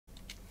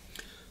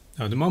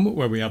Now, the moment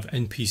where we have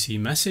NPC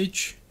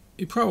message,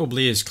 it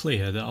probably is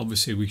clear that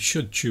obviously we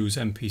should choose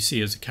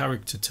NPC as a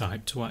character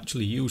type to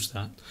actually use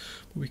that.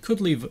 But we could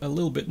leave a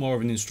little bit more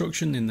of an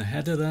instruction in the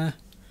header there.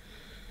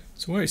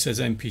 So where it says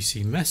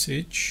NPC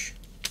message,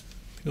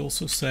 we could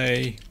also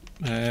say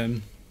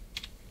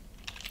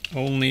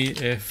only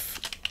if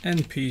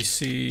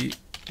NPC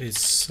is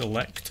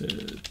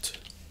selected.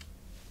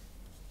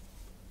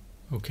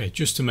 Okay,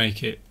 just to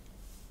make it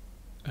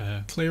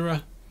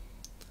clearer.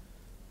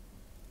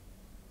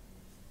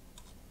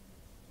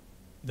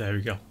 There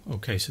we go.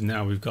 Okay, so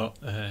now we've got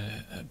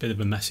a bit of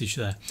a message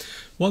there.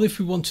 What if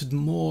we wanted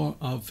more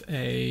of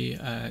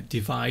a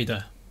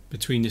divider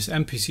between this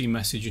NPC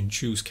message and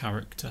choose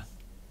character?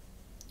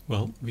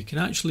 Well, we can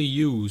actually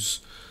use,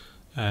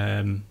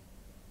 let's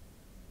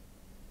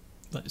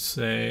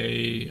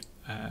say,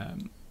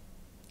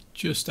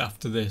 just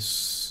after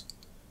this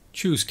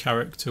choose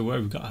character, where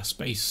we've got our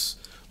space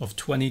of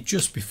 20,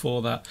 just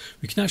before that,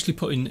 we can actually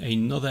put in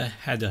another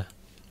header.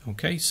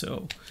 Okay,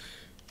 so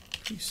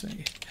we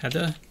say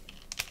header,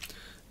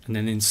 and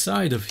then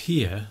inside of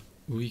here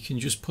we can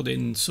just put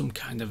in some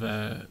kind of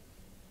a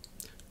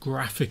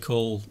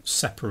graphical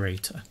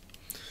separator.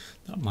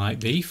 That might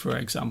be, for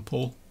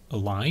example, a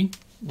line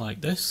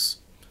like this,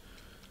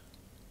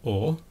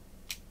 or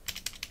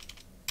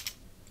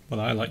what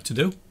I like to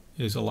do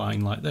is a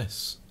line like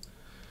this.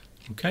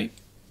 Okay,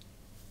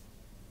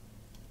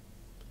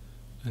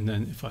 and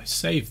then if I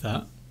save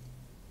that,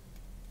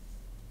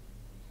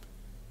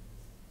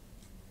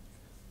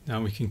 now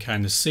we can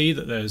kind of see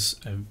that there's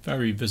a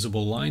very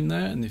visible line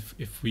there, and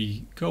if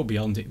we go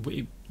beyond it,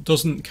 it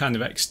doesn't kind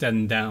of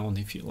extend down,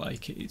 if you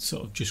like, it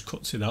sort of just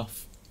cuts it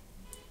off.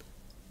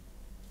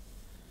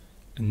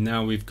 And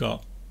now we've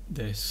got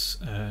this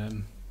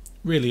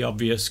really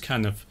obvious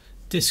kind of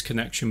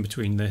disconnection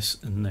between this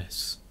and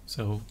this.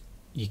 So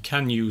you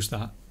can use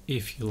that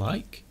if you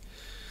like.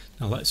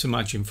 Now let's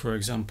imagine, for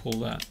example,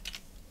 that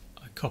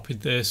I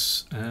copied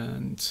this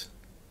and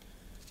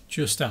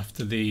just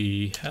after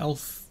the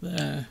health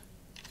there,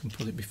 you can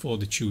put it before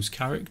the choose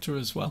character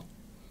as well.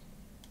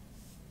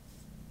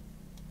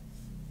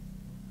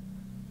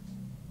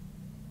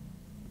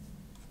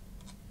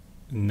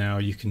 And now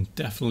you can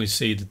definitely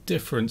see the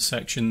different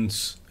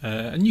sections,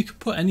 and you can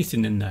put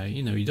anything in there,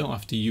 you know, you don't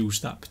have to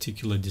use that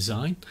particular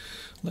design.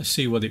 Let's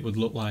see what it would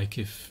look like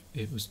if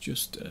it was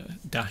just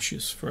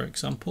dashes, for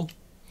example,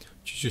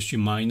 which is just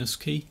your minus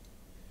key.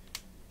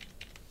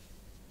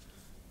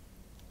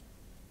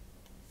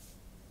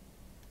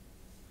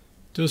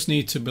 Does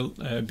need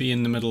to be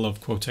in the middle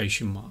of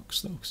quotation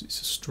marks though, because it's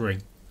a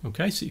string.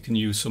 Okay, so you can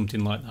use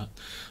something like that.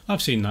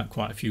 I've seen that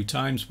quite a few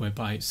times,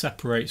 whereby it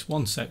separates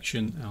one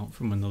section out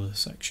from another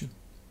section.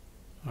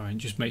 Alright,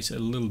 just makes it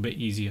a little bit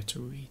easier to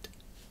read.